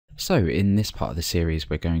So in this part of the series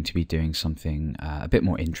we're going to be doing something a bit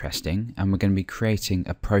more interesting, and we're going to be creating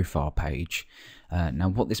a profile page. Now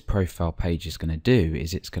what this profile page is going to do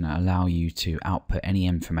is it's going to allow you to output any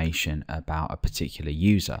information about a particular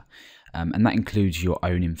user. And that includes your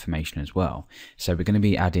own information as well. So we're going to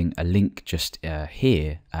be adding a link just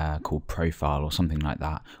here called profile or something like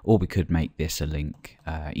that, or we could make this a link,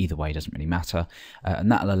 either way doesn't really matter,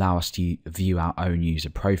 and that'll allow us to view our own user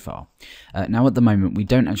profile. Now at the moment we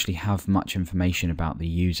don't actually have much information about the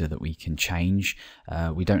user that we can change.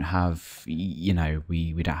 We don't have, we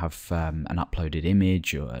don't have an uploaded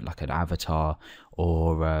image or like an avatar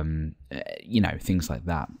or things like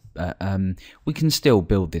that. We can still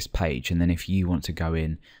build this page, and then if you want to go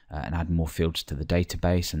in and add more fields to the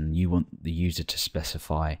database and you want the user to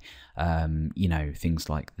specify things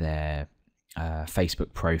like their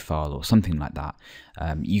Facebook profile or something like that,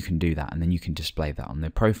 you can do that, and then you can display that on the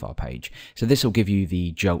profile page. So this will give you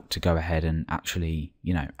the jolt to go ahead and actually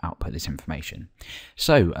output this information.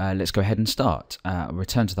 So let's go ahead and start.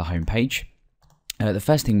 Return to the home page. The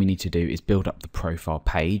first thing we need to do is build up the profile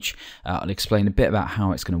page. I'll explain a bit about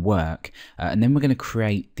how it's going to work, and then we're going to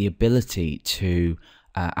create the ability to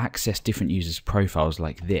access different users' profiles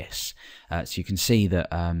like this. So you can see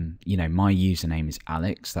that my username is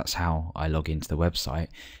Alex. That's how I log into the website.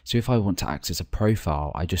 So if I want to access a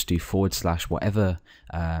profile, I just do / whatever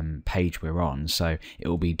page we're on. So it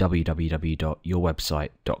will be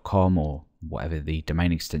www.yourwebsite.com or whatever the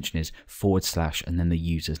domain extension is, / and then the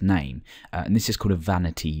user's name. And this is called a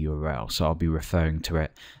vanity URL, so I'll be referring to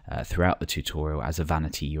it throughout the tutorial as a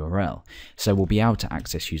vanity URL. So we'll be able to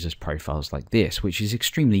access users' profiles like this, which is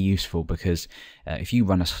extremely useful because if you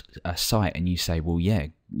run a site and you say, well, yeah,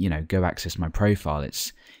 go access my profile,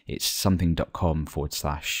 it's something.com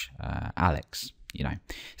 / Alex.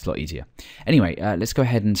 It's a lot easier. Anyway, let's go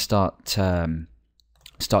ahead and start to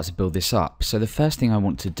build this up. So the first thing I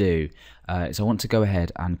want to do is I want to go ahead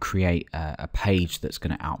and create a page that's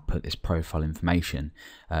going to output this profile information.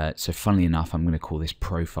 So funnily enough, I'm going to call this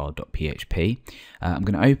profile.php. I'm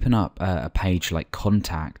going to open up a page like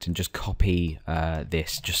contact and just copy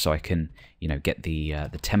this just so I can get the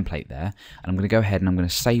template there. And I'm going to go ahead and I'm going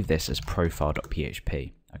to save this as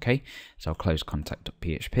profile.php. Okay, so I'll close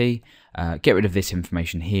contact.php, get rid of this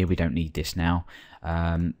information here, we don't need this now.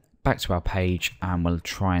 Back to our page, and we'll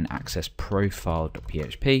try and access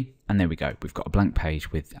profile.php, and there we go, we've got a blank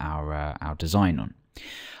page with our design on.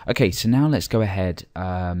 Okay, so now let's go ahead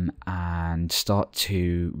and start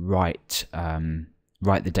to write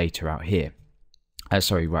the data out here.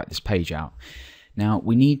 Write this page out. Now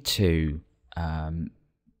we need to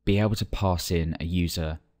be able to pass in a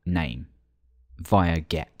user name via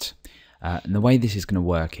get. And the way this is going to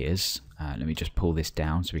work is, let me just pull this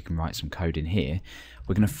down so we can write some code in here.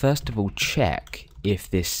 We're going to first of all check if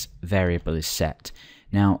this variable is set.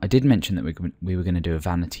 Now I did mention that we were going to do a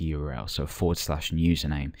vanity URL, so a / and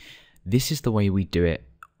username. This is the way we do it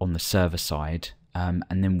on the server side, and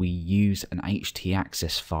then we use an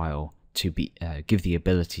htaccess file to give the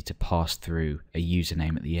ability to pass through a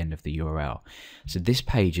username at the end of the URL. So this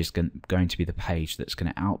page is going to be the page that's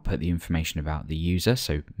going to output the information about the user,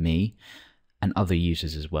 so me, and other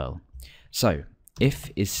users as well. So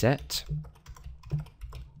if is set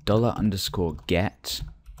 $_get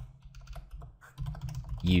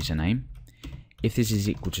username. If this is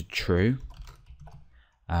equal to true,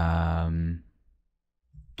 and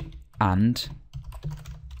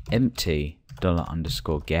empty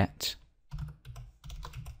 $_get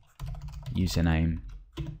username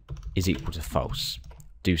is equal to false,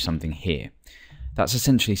 do something here. That's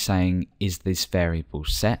essentially saying, is this variable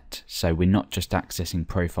set? So we're not just accessing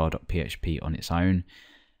profile.php on its own,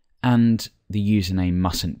 and the username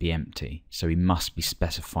mustn't be empty, so we must be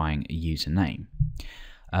specifying a username.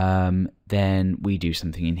 Then we do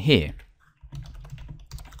something in here.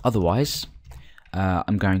 Otherwise,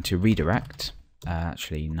 I'm going to redirect.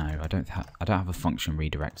 Actually, no, I don't have a function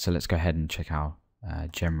redirect. So let's go ahead and check our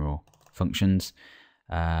general functions.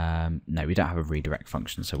 No, we don't have a redirect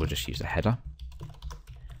function, so we'll just use a header.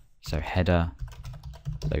 So header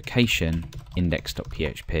location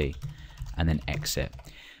index.php and then exit.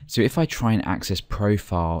 So if I try and access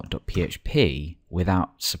profile.php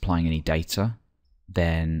without supplying any data,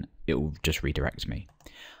 then it will just redirect me.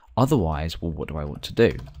 Otherwise, well, what do I want to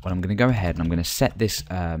do? Well, I'm going to go ahead and I'm going to set this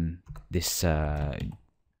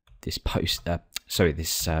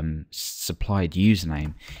supplied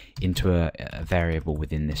username into a variable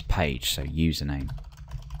within this page, so username.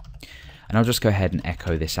 And I'll just go ahead and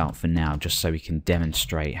echo this out for now, just so we can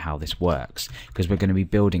demonstrate how this works, because we're going to be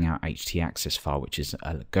building our htaccess file, which is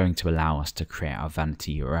going to allow us to create our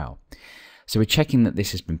vanity URL. So we're checking that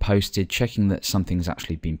this has been posted, checking that something's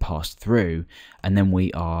actually been passed through, and then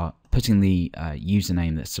we are putting the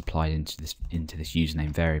username that's supplied into this username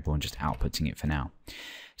variable and just outputting it for now.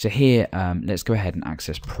 So here, let's go ahead and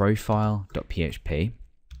access profile.php,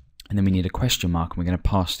 and then we need a question mark, and we're going to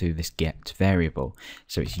pass through this get variable.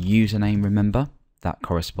 So it's username, remember, that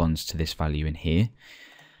corresponds to this value in here,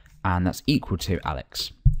 and that's equal to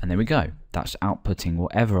Alex. And there we go. That's outputting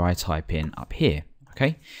whatever I type in up here.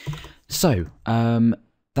 Okay, so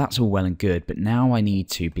that's all well and good, but now I need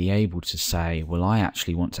to be able to say, well, I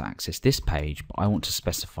actually want to access this page, but I want to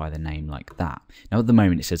specify the name like that. Now at the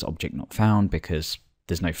moment it says object not found because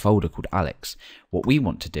there's no folder called Alex. What we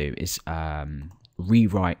want to do is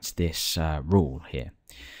rewrite this rule here.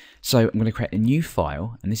 So I'm going to create a new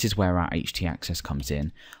file, and this is where our htaccess comes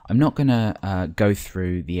in. I'm not going to go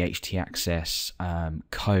through the htaccess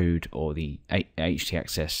code or the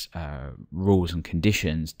htaccess rules and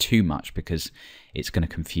conditions too much because it's going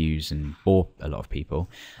to confuse and bore a lot of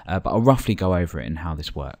people, but I'll roughly go over it and how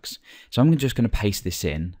this works. So I'm just going to paste this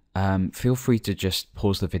in. Feel free to just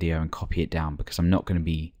pause the video and copy it down because I'm not going to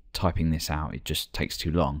be typing this out, it just takes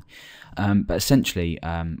too long. But essentially,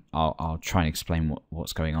 I'll try and explain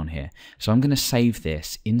what's going on here. So I'm going to save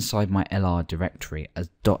this inside my LR directory as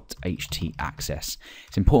 .htaccess.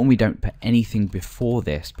 It's important we don't put anything before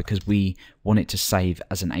this because we want it to save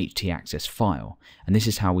as an htaccess file. And this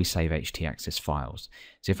is how we save htaccess files.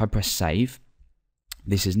 So if I press save,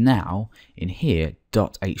 this is now in here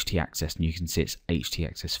 .htaccess, and you can see it's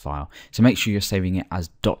htaccess file. So make sure you're saving it as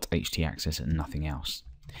 .htaccess and nothing else.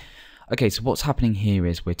 Okay, so what's happening here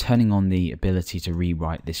is we're turning on the ability to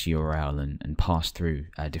rewrite this URL and pass through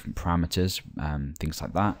different parameters, things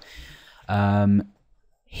like that.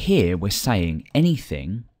 Here we're saying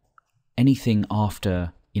anything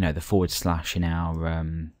after the /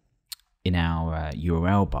 in our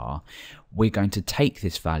URL bar, we're going to take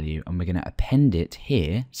this value and we're going to append it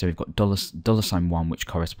here. So we've got $1 which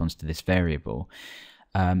corresponds to this variable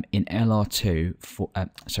in LR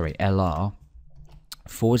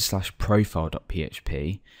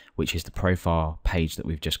 /profile.php, which is the profile page that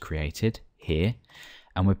we've just created here,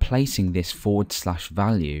 and we're placing this /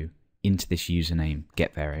 value into this username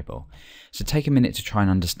get variable. So take a minute to try and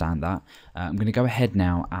understand that. I'm going to go ahead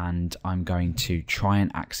now and I'm going to try and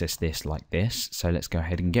access this like this. So let's go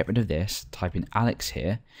ahead and get rid of this, type in Alex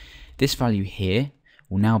here. This value here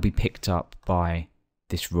will now be picked up by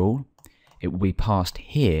this rule. It will be passed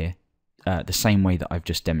here the same way that I've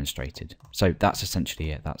just demonstrated. So that's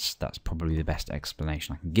essentially it. That's probably the best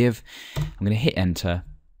explanation I can give. I'm going to hit enter,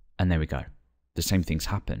 and there we go. The same thing's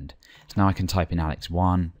happened. So now I can type in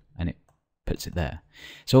Alex1 and it puts it there.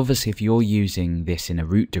 So obviously if you're using this in a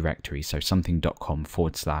root directory, so something.com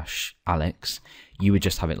 / Alex, you would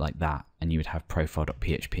just have it like that, and you would have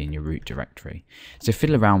profile.php in your root directory. So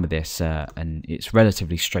fiddle around with this and it's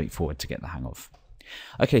relatively straightforward to get the hang of.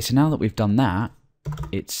 Okay, so now that we've done that,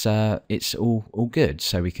 it's all good.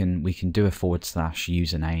 So we can do a /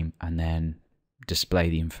 username and then display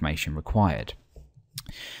the information required.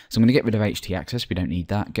 So I'm going to get rid of htaccess, we don't need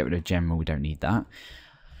that. Get rid of general, we don't need that.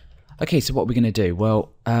 Okay, so what we're going to do?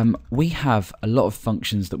 Well, we have a lot of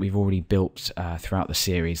functions that we've already built throughout the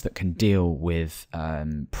series that can deal with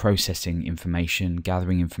processing information,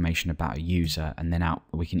 gathering information about a user, and then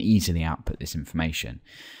we can easily output this information.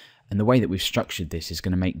 And the way that we've structured this is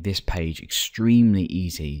going to make this page extremely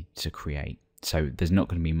easy to create. So there's not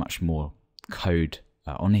going to be much more code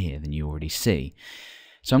on here than you already see.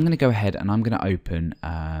 So I'm going to go ahead and I'm going to open,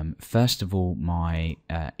 first of all, my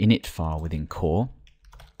init file within core,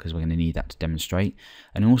 because we're going to need that to demonstrate,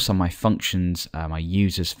 and also my functions, my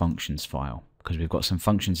users functions file, because we've got some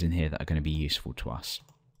functions in here that are going to be useful to us.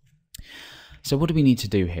 So what do we need to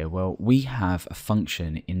do here? Well, we have a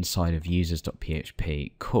function inside of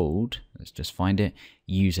users.php called, let's just find it,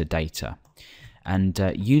 user data. And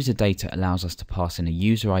user data allows us to pass in a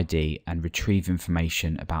user ID and retrieve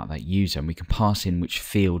information about that user. And we can pass in which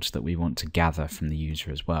fields that we want to gather from the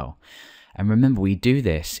user as well. And remember, we do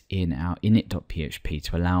this in our init.php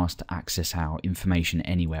to allow us to access our information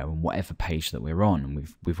anywhere on whatever page that we're on. And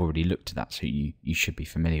we've already looked at that, so you should be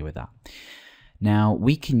familiar with that. Now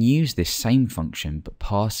we can use this same function but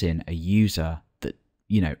pass in a user that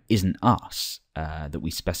isn't us, that we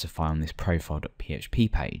specify on this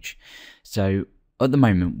profile.php page. So at the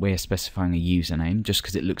moment we're specifying a username just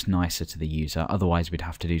because it looks nicer to the user. Otherwise we'd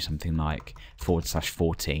have to do something like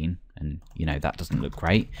 /14, and that doesn't look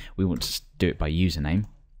great. We want to do it by username.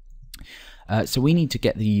 So we need to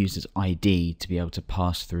get the user's ID to be able to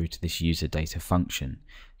pass through to this user data function.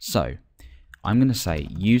 So I'm going to say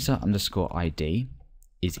user_ID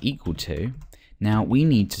is equal to, Now we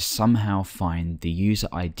need to somehow find the user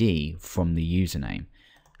ID from the username.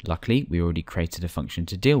 Luckily, we already created a function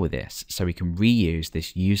to deal with this, so we can reuse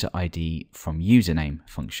this user ID from username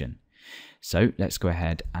function. So let's go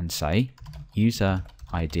ahead and say user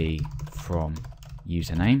ID from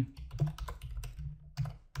username,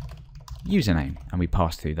 and we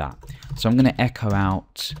pass through that. So I'm going to echo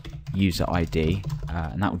out user ID,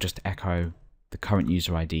 and that will just echo the current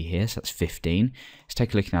user ID here, so that's 15. Let's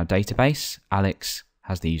take a look in our database. Alex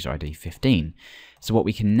has the user ID 15. So what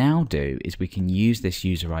we can now do is we can use this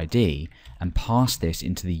user ID and pass this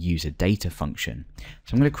into the user data function.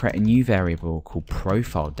 So I'm going to create a new variable called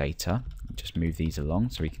profile data. Just move these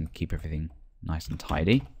along so we can keep everything nice and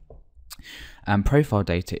tidy. Profile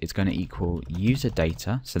data is going to equal user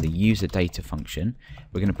data, so the user data function.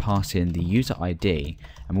 We're going to pass in the user ID,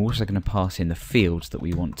 and we're also going to pass in the fields that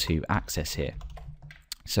we want to access here.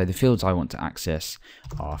 So the fields I want to access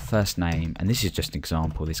are first name, and this is just an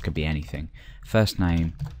example, this could be anything. First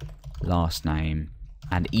name, last name,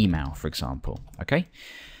 and email, for example. Okay.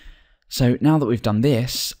 So now that we've done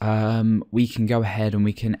this, we can go ahead and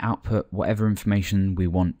we can output whatever information we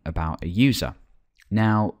want about a user.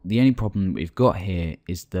 Now, the only problem we've got here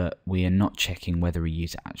is that we are not checking whether a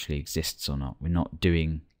user actually exists or not. We're not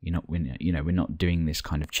doing, we're not doing this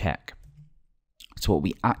kind of check. So what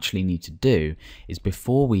we actually need to do is,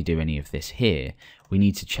 before we do any of this here, we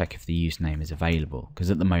need to check if the username is available. Because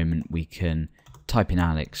at the moment we can type in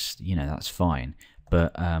Alex, that's fine.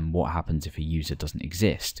 But what happens if a user doesn't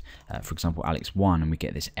exist? For example, Alex1, and we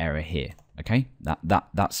get this error here. Okay,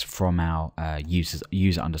 that's from our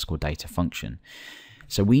user underscore data function.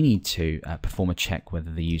 So we need to perform a check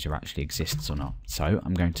whether the user actually exists or not. So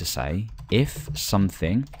I'm going to say if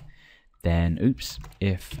something, then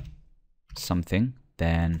if something,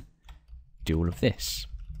 then do all of this.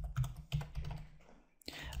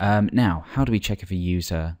 Now, how do we check if a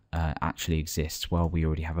user actually exists? Well, we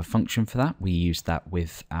already have a function for that. We use that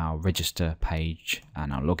with our register page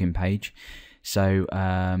and our login page. So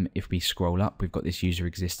if we scroll up, we've got this user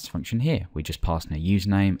exists function here. We just pass in a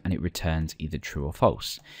username and it returns either true or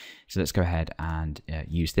false. So let's go ahead and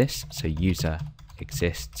use this. So user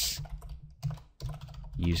exists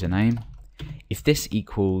username. If this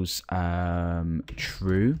equals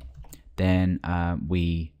true, then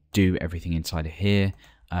we do everything inside of here.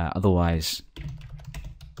 Otherwise,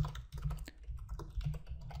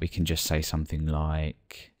 we can just say something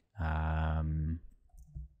like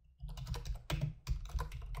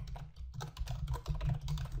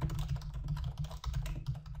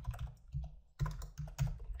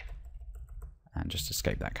and just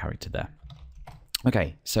escape that character there.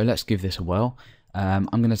 Okay, so let's give this a whirl. I'm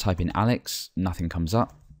going to type in Alex, nothing comes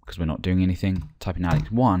up because we're not doing anything. Type in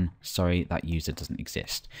Alex1, sorry, that user doesn't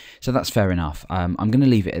exist. So that's fair enough. I'm going to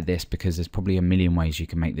leave it at this because there's probably a million ways you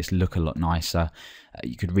can make this look a lot nicer.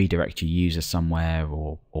 You could redirect your user somewhere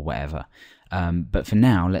or whatever. But for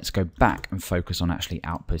now, let's go back and focus on actually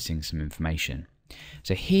outputting some information.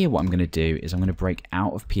 So here what I'm going to do is I'm going to break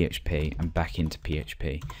out of PHP and back into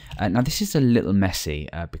PHP. Now this is a little messy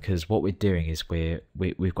because what we're doing is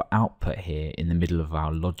we've got output here in the middle of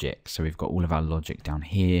our logic. So we've got all of our logic down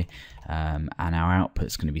here and our output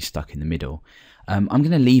is going to be stuck in the middle. I'm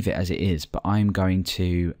going to leave it as it is, but I'm going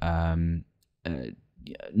to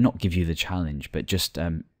not give you the challenge, but just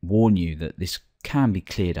warn you that this can be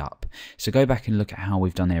cleared up. So go back and look at how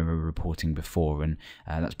we've done error reporting before, and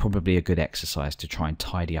that's probably a good exercise to try and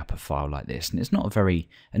tidy up a file like this. And it's not a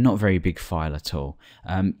very big file at all.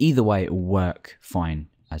 Either way, it will work fine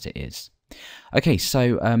as it is. Okay,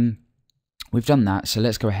 so we've done that. So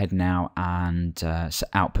let's go ahead now and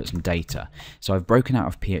output some data. So I've broken out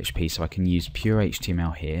of PHP, so I can use pure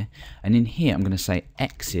HTML here, and in here I'm going to say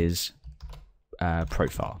X's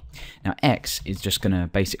profile. Now X is just going to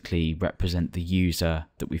basically represent the user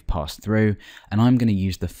that we've passed through, and I'm going to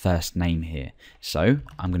use the first name here. So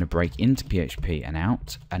I'm going to break into PHP and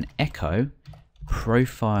out and echo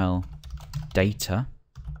profile data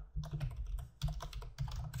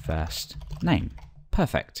first name.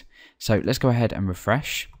 Perfect. So let's go ahead and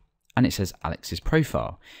refresh, and it says Alex's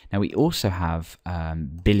profile. Now we also have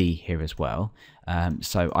Billy here as well,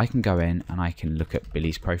 so I can go in and I can look at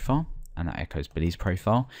Billy's profile, and that echoes Billy's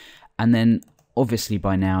profile. And then obviously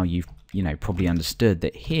by now you've probably understood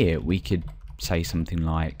that here we could say something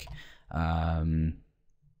like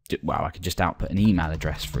well, I could just output an email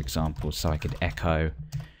address, for example. So I could echo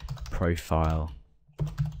profile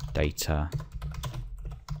data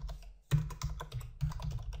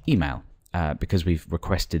email because we've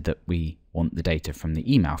requested that we want the data from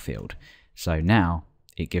the email field. So now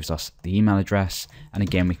it gives us the email address, and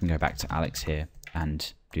again we can go back to Alex here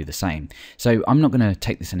and do the same. So I'm not going to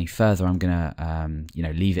take this any further. I'm going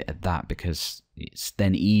to leave it at that, because it's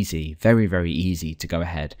then easy, very, very easy to go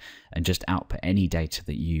ahead and just output any data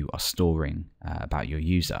that you are storing about your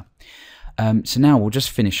user. So now we'll just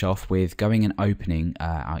finish off with going and opening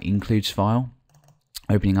our includes file,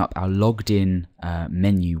 opening up our logged in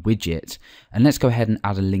menu widget, and let's go ahead and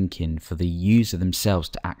add a link in for the user themselves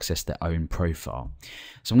to access their own profile.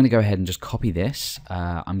 So I'm going to go ahead and just copy this.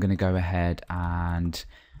 I'm going to go ahead and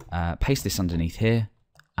paste this underneath here,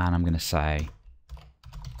 and I'm going to say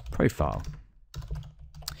profile.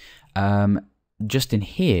 Just in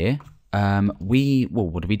here,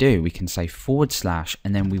 what do? We can say /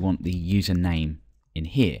 and then we want the username in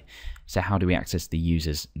here. So how do we access the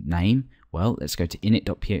user's name? Well, let's go to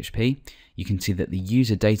init.php. You can see that the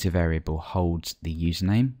user data variable holds the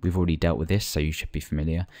username. We've already dealt with this, so you should be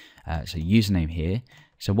familiar. So username here.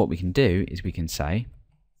 So what we can do is we can say,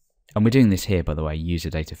 and we're doing this here, by the way, user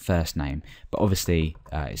data first name, but obviously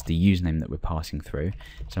it's the username that we're passing through.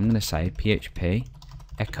 So I'm going to say php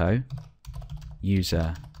echo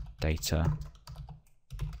user data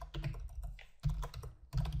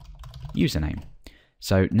username.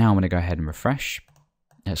 So now I'm going to go ahead and refresh.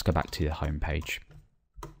 Let's go back to the home page.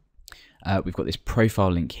 We've got this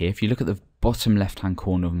profile link here. If you look at the bottom left hand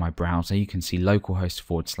corner of my browser, you can see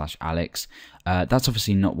localhost / Alex. That's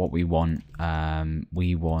obviously not what we want.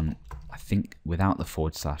 We want, I think, without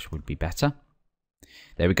the / would be better.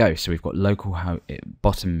 There we go. So we've got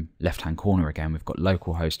bottom left hand corner again, we've got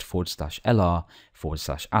localhost /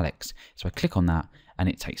 LR / Alex. So I click on that and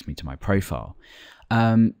it takes me to my profile.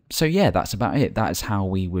 So yeah, that's about it. That is how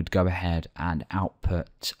we would go ahead and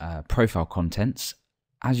output profile contents.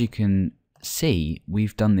 As you can see,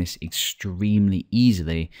 we've done this extremely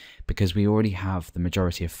easily because we already have the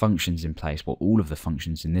majority of functions in place, well, all of the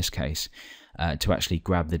functions in this case, to actually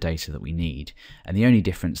grab the data that we need. And the only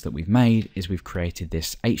difference that we've made is we've created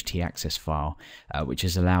this htaccess file, which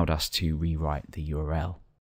has allowed us to rewrite the URL